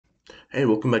Hey,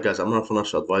 welcome back, guys. I'm our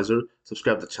financial advisor.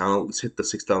 Subscribe to the channel. Let's hit the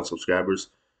 6,000 subscribers.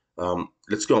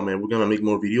 Let's go, man. We're gonna make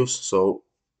more videos, so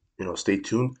stay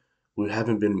tuned. We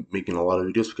haven't been making a lot of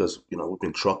videos because we've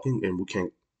been trucking and we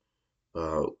can't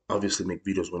obviously make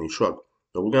videos when you truck.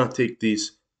 But we're gonna take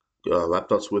these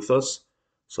laptops with us,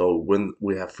 so when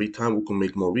we have free time, we can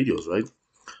make more videos, right?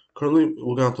 Currently,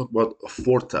 we're gonna talk about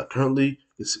Forta. Currently,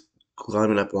 it's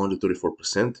climbing up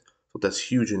 134%. So that's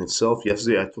huge in itself.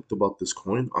 Yesterday, I talked about this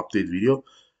coin update video.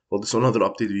 Well, this is another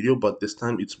update video, but this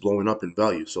time it's blowing up in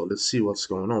value. So let's see what's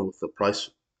going on with the price,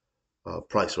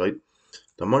 right?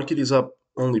 The market is up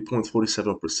only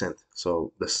 0.47%.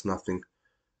 So that's nothing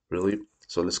really.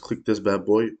 So let's click this bad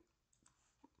boy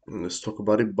and let's talk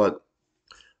about it. But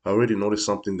I already noticed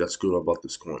something that's good about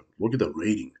this coin. Look at the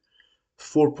rating,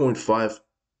 4.5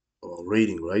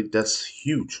 rating, right? That's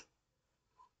huge.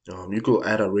 You could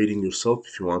add a rating yourself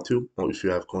if you want to, or if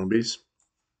you have Coinbase.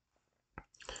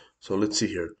 So let's see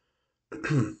here.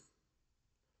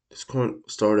 This coin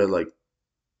started at like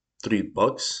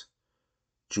 $3.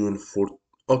 June 4th.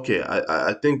 Okay,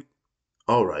 I think.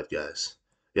 All right, guys.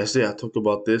 Yesterday I talked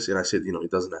about this and I said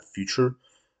it doesn't have future.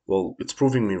 Well, it's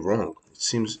proving me wrong. It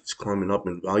seems it's climbing up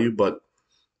in value, but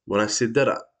when I said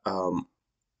that,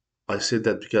 I said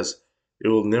that because it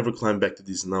will never climb back to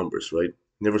these numbers, right?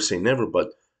 Never say never,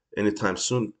 but anytime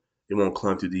soon it won't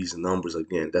climb to these numbers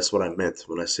again. That's what I meant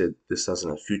when I said this doesn't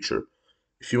have future.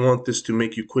 If you want this to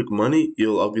make you quick money,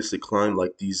 it'll obviously climb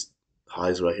like these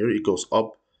highs right here. It goes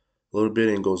up a little bit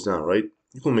and goes down, right?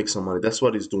 You can make some money. That's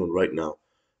what it's doing right now.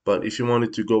 But if you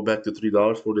wanted to go back to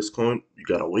 $3 for this coin, you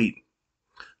gotta wait.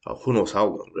 Who knows how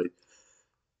long, right?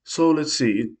 So let's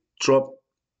see. It dropped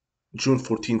June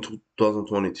 14,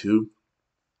 2022,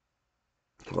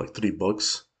 like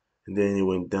 $3, and then it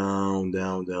went down,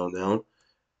 down, down, down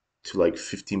to like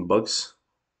 $15.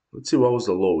 Let's see what was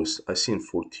the lowest. I seen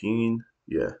 14,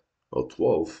 yeah, oh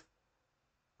 12.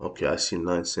 Okay, I see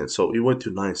 9 cents. So it went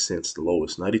to 9 cents, the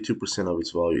lowest. 92% of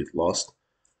its value it lost.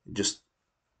 Just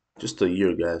just a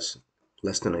year, guys.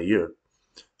 Less than a year.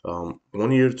 1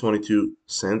 year, 22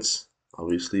 cents.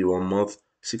 Obviously, 1 month,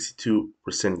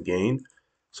 62% gain.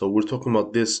 So we're talking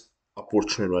about this upward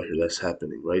trend right here that's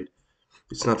happening, right?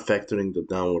 It's not factoring the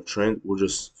downward trend. We're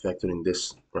just factoring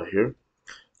this right here.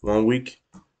 1 week,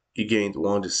 it gained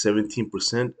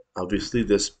 117%. Obviously,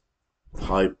 this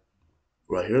high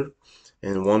right here.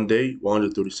 And 1 day,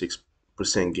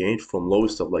 136% gain from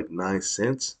lowest of like 9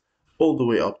 cents all the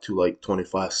way up to like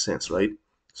 25 cents, right?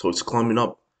 So it's climbing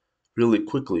up really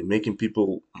quickly, making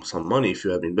people some money if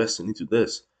you have invested into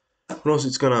this. Who knows,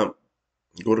 it's gonna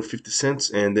go to 50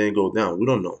 cents and then go down. We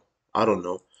don't know. I don't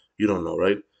know. You don't know,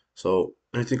 right? So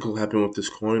anything could happen with this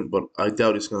coin, but I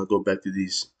doubt it's gonna go back to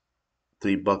these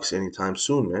 $3 anytime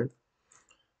soon, man.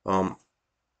 Um,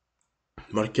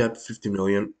 Market cap 50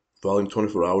 million, volume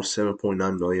 24 hours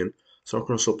 7.9 million,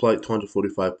 current supply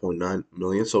 245.9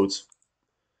 million, so it's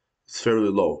fairly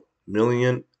low.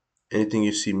 Million, anything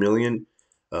you see million,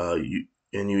 you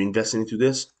invest into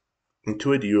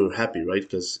it, you're happy, right?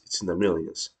 Because it's in the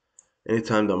millions.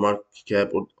 Anytime the market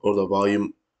cap or the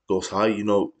volume goes high,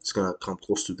 it's gonna come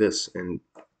close to this, and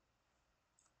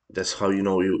that's how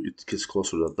it gets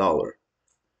closer to the dollar.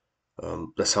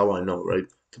 That's how I know, right?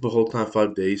 Typical time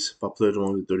 5 days, popularity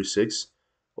 136,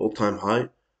 all-time high.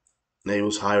 Now it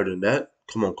was higher than that.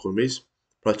 Come on, Coinbase.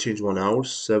 Price change 1 hour,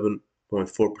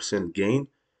 7.4% gain.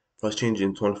 Price change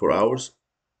in 24 hours,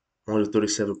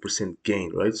 137%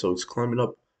 gain, right? So it's climbing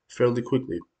up fairly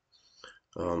quickly,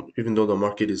 even though the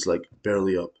market is like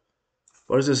barely up.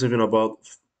 What is this even about?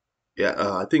 Yeah,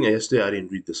 I think yesterday I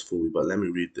didn't read this fully, but let me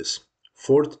read this.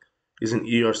 Fort is an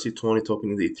ERC20 token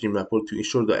in the Ethereum network to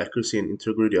ensure the accuracy and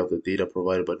integrity of the data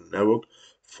provided by the network.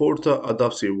 Forta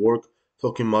adopts a work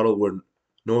token model where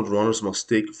node runners must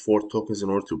stake Fort tokens in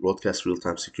order to broadcast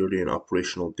real-time security and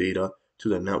operational data to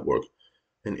the network.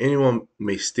 And anyone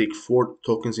may stake Fort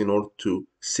tokens in order to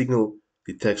signal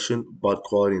detection bot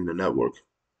quality in the network.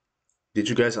 Did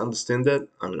you guys understand that?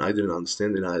 I mean, I didn't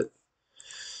understand it.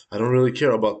 I don't really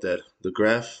care about that. The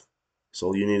graph is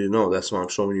all you need to know. That's why I'm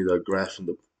showing you the graph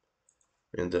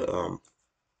and the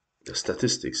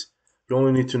statistics. You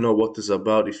only need to know what this is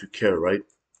about if you care, right?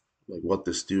 Like what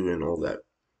this do and all that.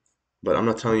 But I'm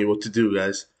not telling you what to do,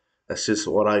 guys. That's just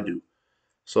what I do.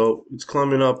 So it's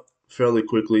climbing up fairly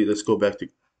quickly. Let's go back to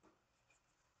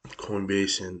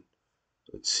Coinbase and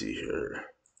let's see here.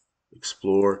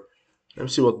 Explore. Let me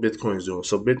see what Bitcoin is doing.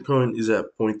 So Bitcoin is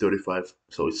at 0.35,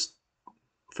 so it's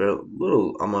fair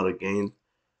little amount of gain.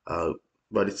 Uh,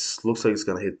 but it looks like it's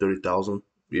gonna hit 30,000.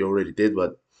 We already did,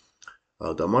 but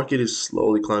the market is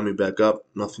slowly climbing back up.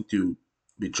 Nothing to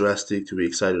be drastic to be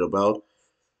excited about.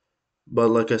 But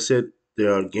like I said,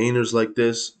 there are gainers like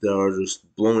this that are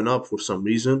just blowing up for some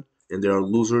reason, and there are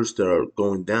losers that are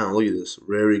going down. Look at this.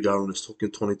 Rary governance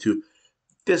token 22.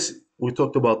 This we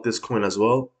talked about this coin as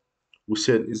well. We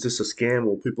said, is this a scam?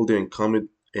 Well, people didn't comment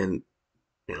and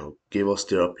gave us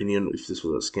their opinion if this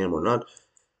was a scam or not.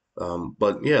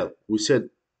 But yeah, we said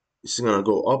it's gonna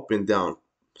go up and down.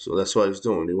 So that's what it's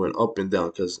doing. It went up and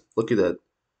down because look at that.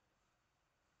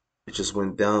 It just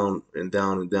went down and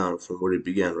down and down from where it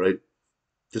began, right?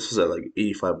 This was at like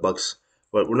 85 bucks.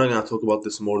 But we're not gonna talk about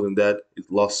this more than that.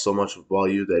 It lost so much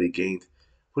value that it gained.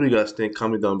 What do you guys think?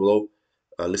 Comment down below.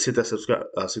 Let's hit that subscribe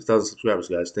 6,000 subscribers,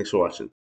 guys. Thanks for watching.